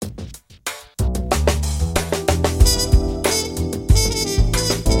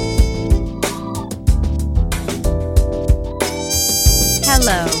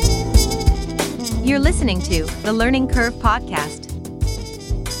Hello. You're listening to the Learning Curve podcast,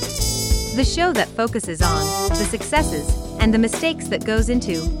 the show that focuses on the successes and the mistakes that goes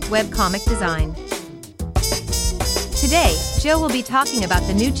into webcomic design. Today, Joe will be talking about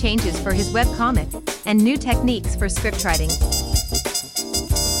the new changes for his webcomic and new techniques for script writing.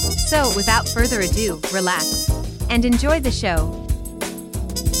 So, without further ado, relax and enjoy the show.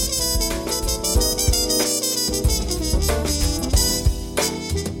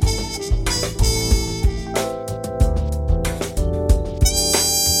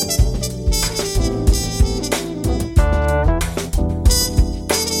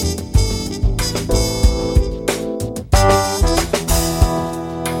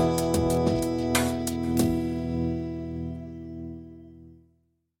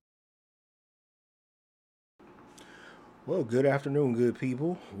 Well, good afternoon, good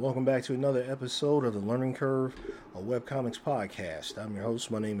people. Welcome back to another episode of the Learning Curve, a webcomics podcast. I'm your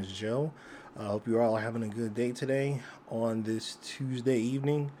host. My name is Joe. I hope you all are having a good day today on this Tuesday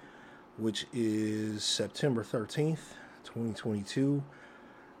evening, which is September 13th, 2022.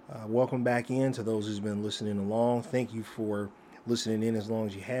 Welcome back in to those who's been listening along. Thank you for listening in as long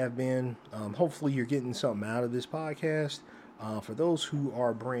as you have been. Hopefully you're getting something out of this podcast. For those who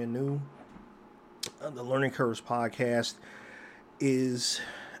are brand new, the Learning Curves podcast is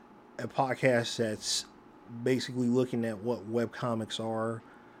a podcast that's basically looking at what webcomics are.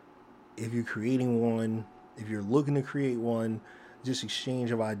 If you're creating one, if you're looking to create one, just exchange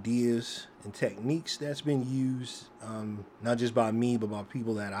of ideas and techniques that's been used, not just by me, but by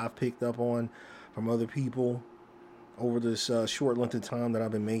people that I've picked up on from other people over this short length of time that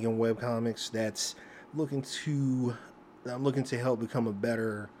I've been making webcomics. I'm looking to help become a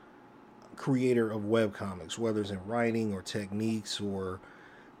better creator of webcomics, whether it's in writing or techniques or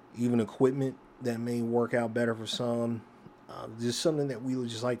even equipment that may work out better for some. Just something that we would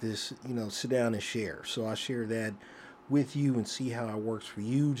just like to, sit down and share. So I share that with you and see how it works for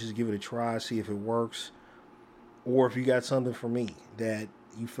you. Just give it a try, see if it works. Or if you got something for me that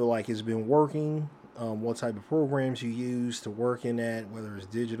you feel like has been working, what type of programs you use to work in that, whether it's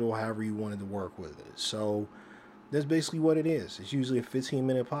digital, however you wanted to work with it. So that's basically what it is. It's usually a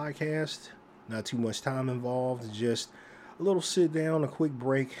 15-minute podcast, not too much time involved. It's just a little sit down, a quick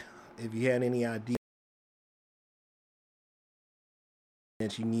break. If you had any idea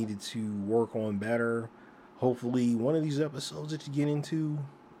that you needed to work on better, hopefully one of these episodes that you get into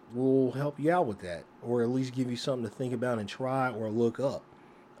will help you out with that, or at least give you something to think about and try or look up.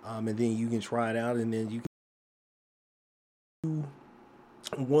 And then you can try it out, and then you can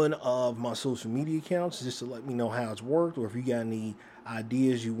one of my social media accounts just to let me know how it's worked, or if you got any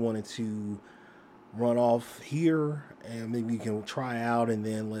ideas you wanted to run off here, and maybe you can try out and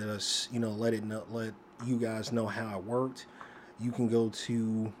then let us, let you guys know how it worked. You can go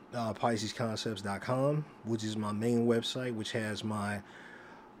to piscesconcepts.com, which is my main website, which has my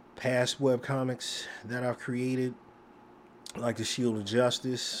past webcomics that I've created, like the Shield of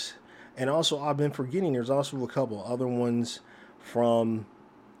Justice. And also, I've been forgetting, there's also a couple other ones from,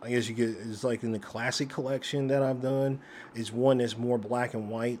 I guess it's like in the classic collection that I've done. It's one that's more black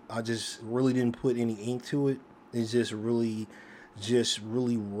and white. I just really didn't put any ink to it. It's just really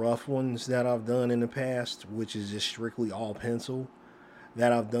rough ones that I've done in the past, which is just strictly all pencil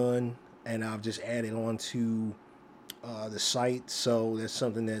that I've done. And I've just added on to the site. So that's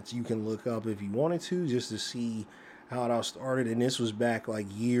something that you can look up if you wanted to, just to see how it all started. And this was back like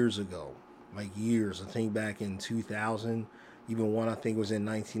years ago, I think back in 2000. Even one I think was in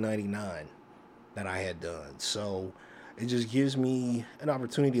 1999 that I had done. So it just gives me an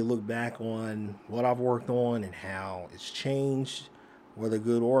opportunity to look back on what I've worked on and how it's changed, whether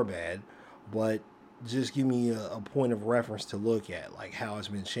good or bad, but just give me a point of reference to look at, like how it's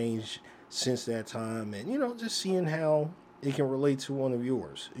been changed since that time, and just seeing how it can relate to one of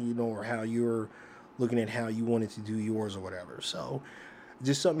yours, or how you're looking at how you wanted to do yours or whatever. So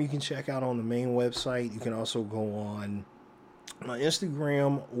just something you can check out on the main website. You can also go on my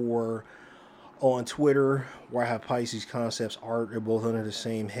Instagram or on Twitter, where I have Pisces Concepts Art. They're both under the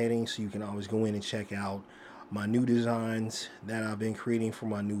same heading, so you can always go in and check out my new designs that I've been creating for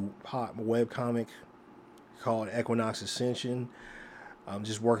my new webcomic called Equinox Ascension. I'm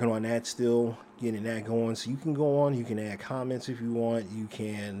just working on that still, getting that going. So you can go on, you can add comments if you want, you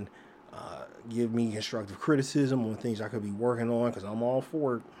can give me constructive criticism on things I could be working on, because I'm all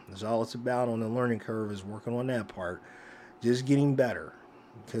for it. That's all it's about on the learning curve, is working on that part. Just getting better,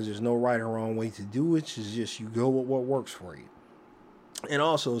 because there's no right or wrong way to do it. It's just you go with what works for you. And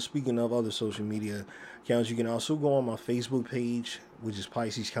also, speaking of other social media accounts, you can also go on my Facebook page, which is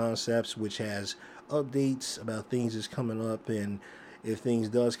Pisces Concepts, which has updates about things that's coming up, and if things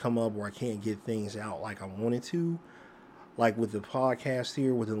does come up where I can't get things out like I wanted to, like with the podcast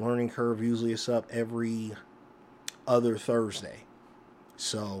here, with the learning curve, usually it's up every other Thursday.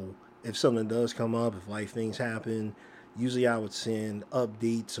 So if something does come up, if like things happen, usually I would send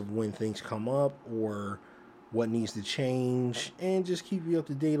updates of when things come up or what needs to change and just keep you up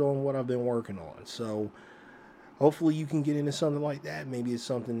to date on what I've been working on. So hopefully you can get into something like that. Maybe it's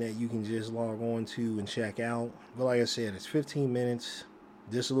something that you can just log on to and check out. But like I said, it's 15 minutes,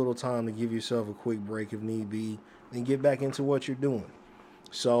 just a little time to give yourself a quick break if need be, and get back into what you're doing.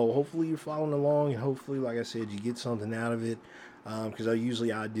 So hopefully you're following along, and hopefully, like I said, you get something out of it. Because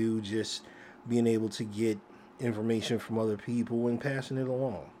I do just being able to get information from other people and passing it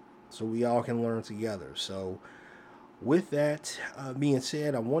along, so we all can learn together. So with that being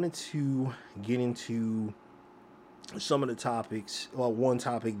said, I wanted to get into some of the topics. Well, one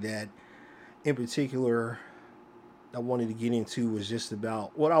topic that in particular I wanted to get into was just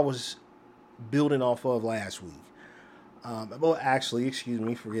about what I was building off of last week. Well, actually, excuse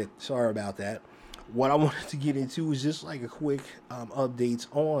me, sorry about that. What I wanted to get into is just like a quick updates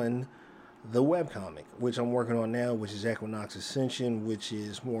on the webcomic, which I'm working on now, which is Equinox Ascension, which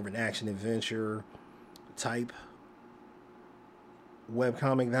is more of an action adventure type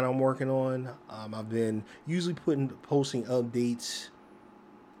webcomic that I'm working on. I've been usually posting updates.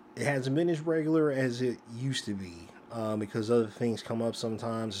 It hasn't been as regular as it used to be because other things come up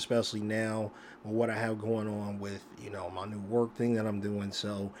sometimes, especially now with what I have going on with, my new work thing that I'm doing.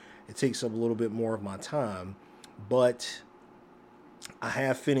 So it takes up a little bit more of my time, but I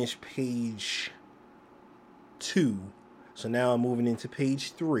have finished page 2. So now I'm moving into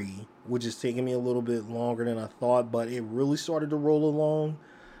page 3, which is taking me a little bit longer than I thought, but it really started to roll along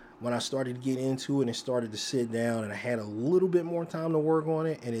when I started to get into it and started to sit down, and I had a little bit more time to work on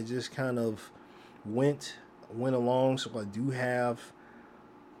it, and it just kind of went along. So I do have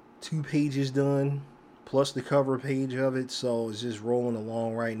 2 pages done plus the cover page of it, so it's just rolling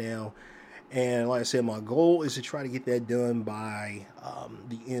along right now. And like I said, my goal is to try to get that done by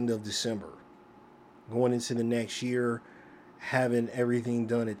the end of December, going into the next year, having everything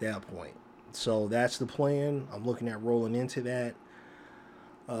done at that point. So that's the plan. I'm looking at rolling into that.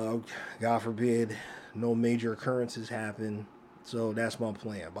 God forbid no major occurrences happen. So that's my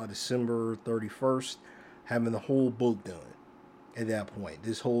plan. By December 31st, having the whole book done at that point,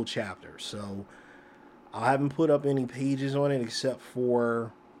 this whole chapter. So I haven't put up any pages on it except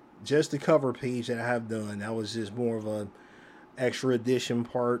for just the cover page that I have done. That was just more of a extra edition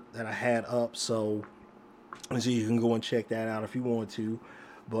part that I had up. So you can go and check that out if you want to.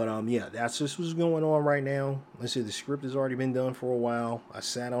 But yeah, that's just what's going on right now. Let's see, the script has already been done for a while. I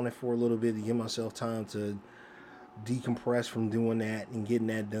sat on it for a little bit to give myself time to decompress from doing that and getting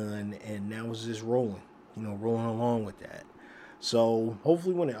that done. And now it's just rolling along with that. So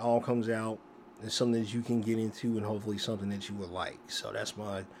hopefully when it all comes out, it's something that you can get into and hopefully something that you would like. So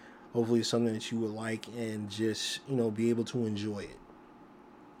hopefully it's something that you would like and just, be able to enjoy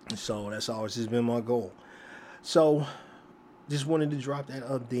it. So that's always just been my goal. So just wanted to drop that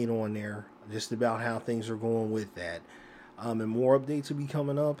update on there just about how things are going with that. And more updates will be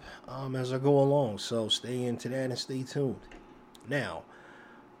coming up as I go along. So stay into that and stay tuned. Now,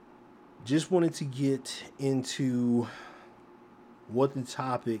 just wanted to get into what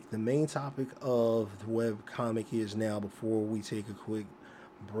the main topic of the webcomic is now before we take a quick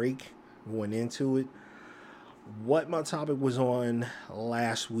break going into it. What my topic was on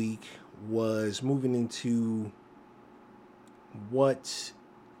last week was moving into what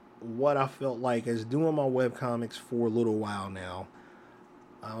I felt like as doing my webcomics for a little while now.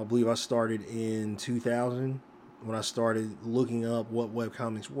 I believe I started in 2000 when I started looking up what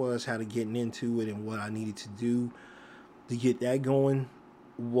webcomics was, how to get into it, and what I needed to do to get that going.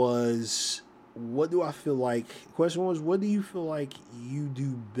 Was what do I feel like? Question was, what do you feel like you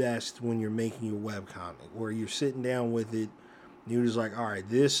do best when you're making your webcomic, where you're sitting down with it, and you're just like, all right,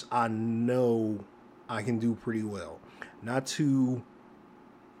 this I know I can do pretty well. Not to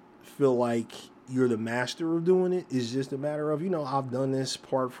feel like you're the master of doing it. It's just a matter of, I've done this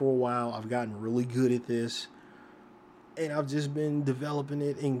part for a while. I've gotten really good at this. And I've just been developing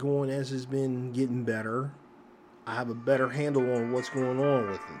it and going as it's been getting better. I have a better handle on what's going on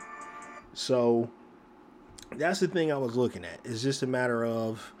with it. So that's the thing I was looking at. It's just a matter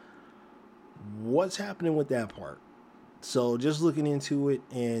of what's happening with that part. So just looking into it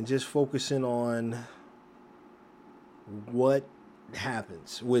and just focusing on what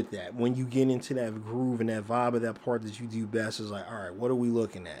happens with that. When you get into that groove and that vibe of that part that you do best, is like, all right, what are we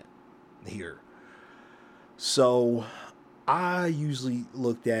looking at here? So I usually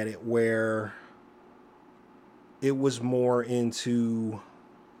looked at it where it was more into,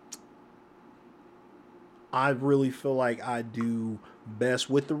 I really feel like I do best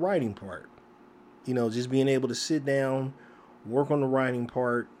with the writing part. Just being able to sit down, work on the writing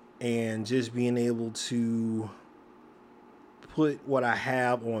part, and just being able to put what I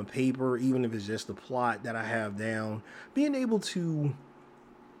have on paper, even if it's just the plot that I have down, being able to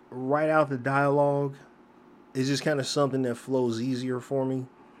write out the dialogue is just kind of something that flows easier for me.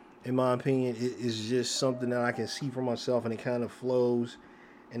 In my opinion, it is just something that I can see for myself, and it kind of flows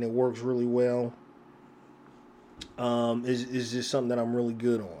and it works really well. It's just something that I'm really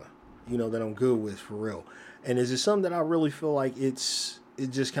good on, that I'm good with for real. And it's just something that I really feel like it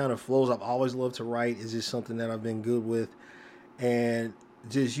just kind of flows. I've always loved to write. It's just something that I've been good with. And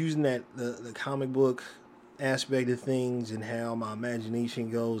just using that, the comic book aspect of things and how my imagination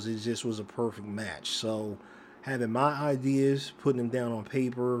goes, it just was a perfect match. So having my ideas, putting them down on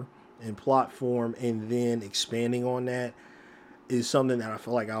paper in plot form, and then expanding on that is something that I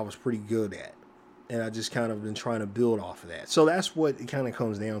feel like I was pretty good at. And I just kind of been trying to build off of that. So that's what it kind of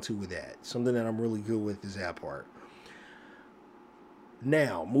comes down to with that. Something that I'm really good with is that part.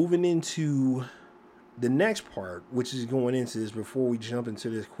 Now, moving into the next part, which is going into this before we jump into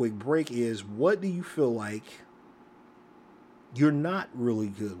this quick break, is what do you feel like you're not really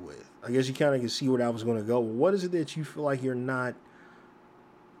good with? I guess you kind of can see where I was going to go. What is it that you feel like you're not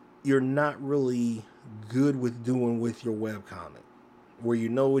really good with doing with your webcomic? Where you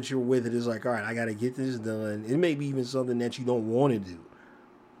know what you're with, it is like, all right, I got to get this done. It may be even something that you don't want to do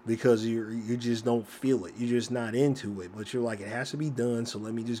because you just don't feel it. You're just not into it. But you're like, it has to be done, so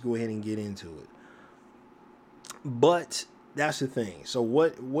let me just go ahead and get into it. But that's the thing. So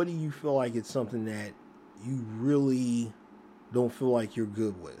what do you feel like it's something that you really don't feel like you're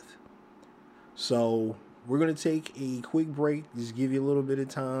good with? So we're going to take a quick break. Just give you a little bit of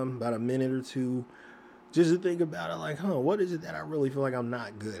time, about a minute or two, just to think about it, like, what is it that I really feel like I'm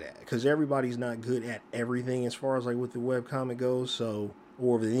not good at? Because everybody's not good at everything as far as like with the webcomic goes, so,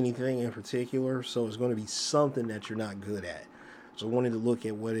 or with anything in particular. So it's going to be something that you're not good at. So I wanted to look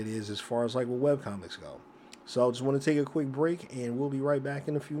at what it is as far as like with webcomics go. So I just want to take a quick break, and we'll be right back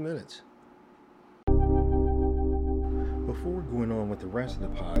in a few minutes. Before going on with the rest of the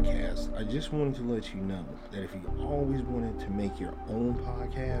podcast, I just wanted to let you know that if you always wanted to make your own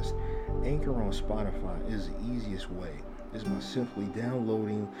podcast, Anchor on Spotify is the easiest way. It's by simply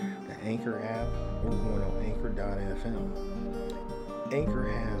downloading the Anchor app or going on anchor.fm.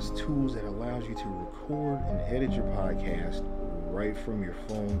 Anchor has tools that allows you to record and edit your podcast right from your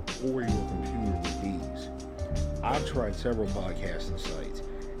phone or your computer with ease. I've tried several podcasting sites,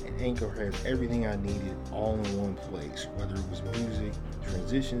 and Anchor has everything I needed all in one place. Whether it was music,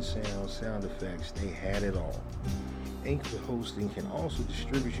 transition sound effects, they had it all. Anchor hosting can also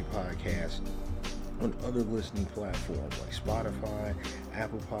distribute your podcast on other listening platforms like Spotify,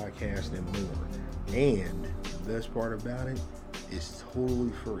 Apple Podcasts, and more. And the best part about it, it's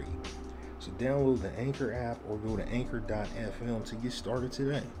totally free. So download the Anchor app or go to anchor.fm to get started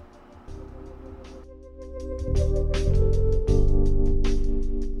today.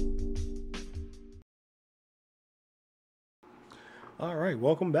 All right,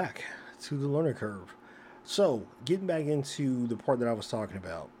 welcome back to the learning curve. So, getting back into the part that I was talking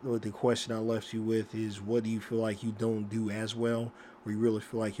about, the question I left you with is, what do you feel like you don't do as well, or you really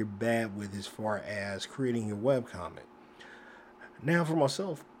feel like you're bad with as far as creating your webcomic? Now, for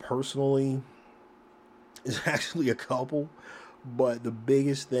myself, personally, it's actually a couple, but the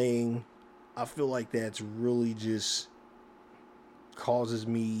biggest thing I feel like that's really just causes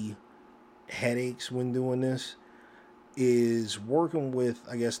me headaches when doing this is working with,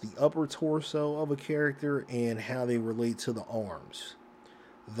 I guess, the upper torso of a character and how they relate to the arms.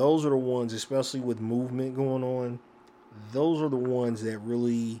 Those are the ones, especially with movement going on, those are the ones that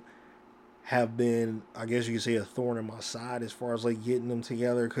really have been, I guess you could say, a thorn in my side as far as like getting them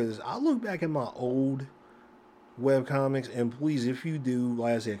together. Because I look back at my old webcomics, and please, if you do,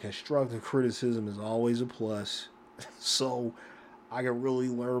 like I said, constructive criticism is always a plus. So I can really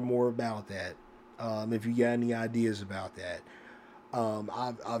learn more about that. If you got any ideas about that,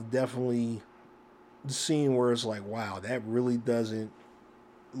 I've definitely seen where it's like, wow, that really doesn't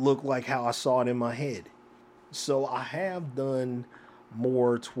look like how I saw it in my head. So I have done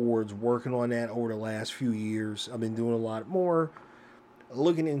more towards working on that over the last few years. I've been doing a lot more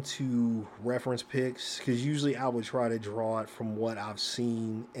looking into reference pics, because usually I would try to draw it from what I've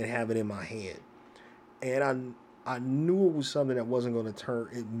seen and have it in my head. And I knew it was something that wasn't going to turn,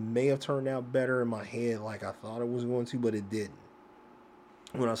 it may have turned out better in my head like I thought it was going to, but it didn't.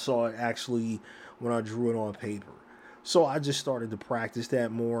 When I saw it actually, when I drew it on paper. So I just started to practice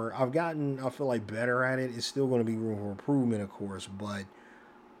that more. I feel like, better at it. It's still going to be room for improvement, of course, but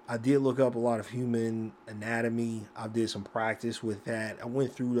I did look up a lot of human anatomy. I did some practice with that. I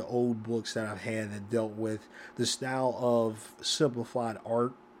went through the old books that I've had that dealt with the style of simplified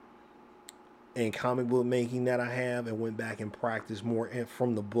art and comic book making that I have, and went back and practiced more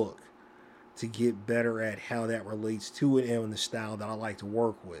from the book to get better at how that relates to it and the style that I like to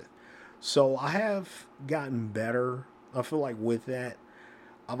work with. So I have gotten better, I feel like, with that.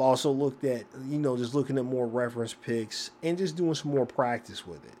 I've also looked at, just looking at more reference pics and just doing some more practice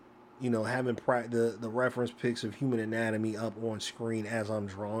with it. Having the reference pics of human anatomy up on screen as I'm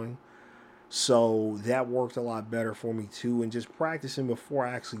drawing. So that worked a lot better for me too. And just practicing before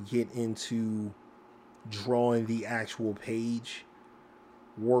I actually get into drawing the actual page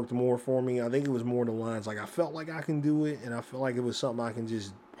worked more for me. I think it was more the lines, like I felt like I can do it, and I felt like it was something I can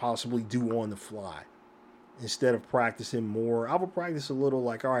just possibly do on the fly. Instead of practicing more, I would practice a little,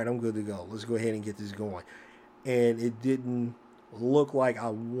 like, all right, I'm good to go. Let's go ahead and get this going. And it didn't look like I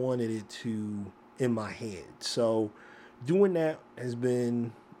wanted it to in my head. So doing that has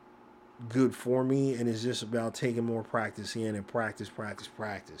been good for me, and it's just about taking more practice in and practice.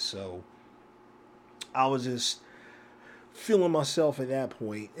 So I was just feeling myself at that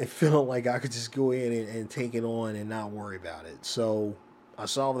point and feeling like I could just go in and take it on and not worry about it. So I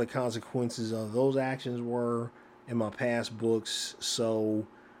saw what the consequences of those actions were in my past books. So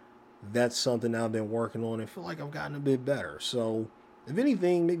that's something I've been working on and feel like I've gotten a bit better. So if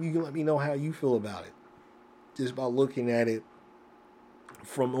anything, maybe you can let me know how you feel about it. Just by looking at it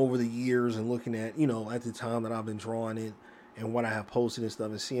from over the years and looking at, at the time that I've been drawing it and what I have posted and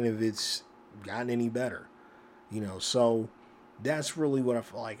stuff, and seeing if it's gotten any better. So that's really what I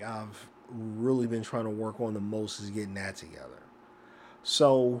feel like I've really been trying to work on the most, is getting that together.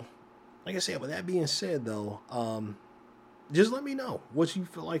 So, like I said, with that being said, though, just let me know what you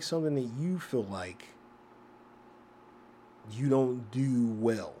feel like, something that you feel like you don't do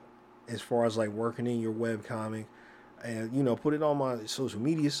well as far as like working in your webcomic. And, put it on my social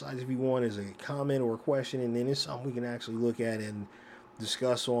media sites if you want, as a comment or a question, and then it's something we can actually look at and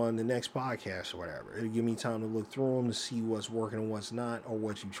discuss on the next podcast or whatever. It'll give me time to look through them to see what's working and what's not, or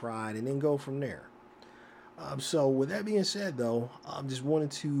what you tried, and then go from there. So with that being said, though, I just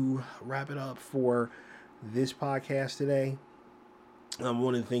wanted to wrap it up for this podcast today. I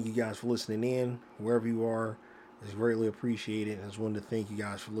wanted to thank you guys for listening in, wherever you are. It's greatly appreciated. I just wanted to thank you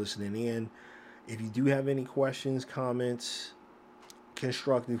guys for listening in. If you do have any questions, comments,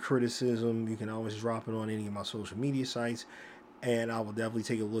 constructive criticism, you can always drop it on any of my social media sites, and I will definitely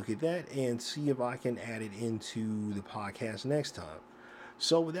take a look at that and see if I can add it into the podcast next time.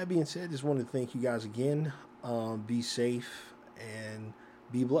 So with that being said, just wanted to thank you guys again. Be safe and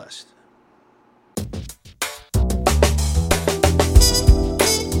be blessed.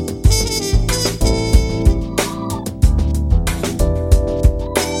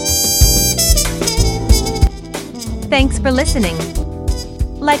 Thanks for listening.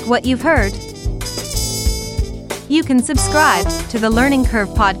 Like what you've heard? You can subscribe to the Learning Curve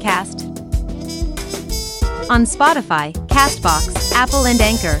podcast on Spotify, Castbox, Apple, and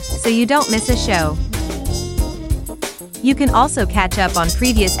Anchor, so you don't miss a show. You can also catch up on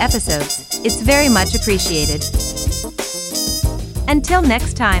previous episodes. It's very much appreciated. Until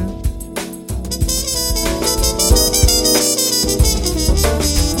next time.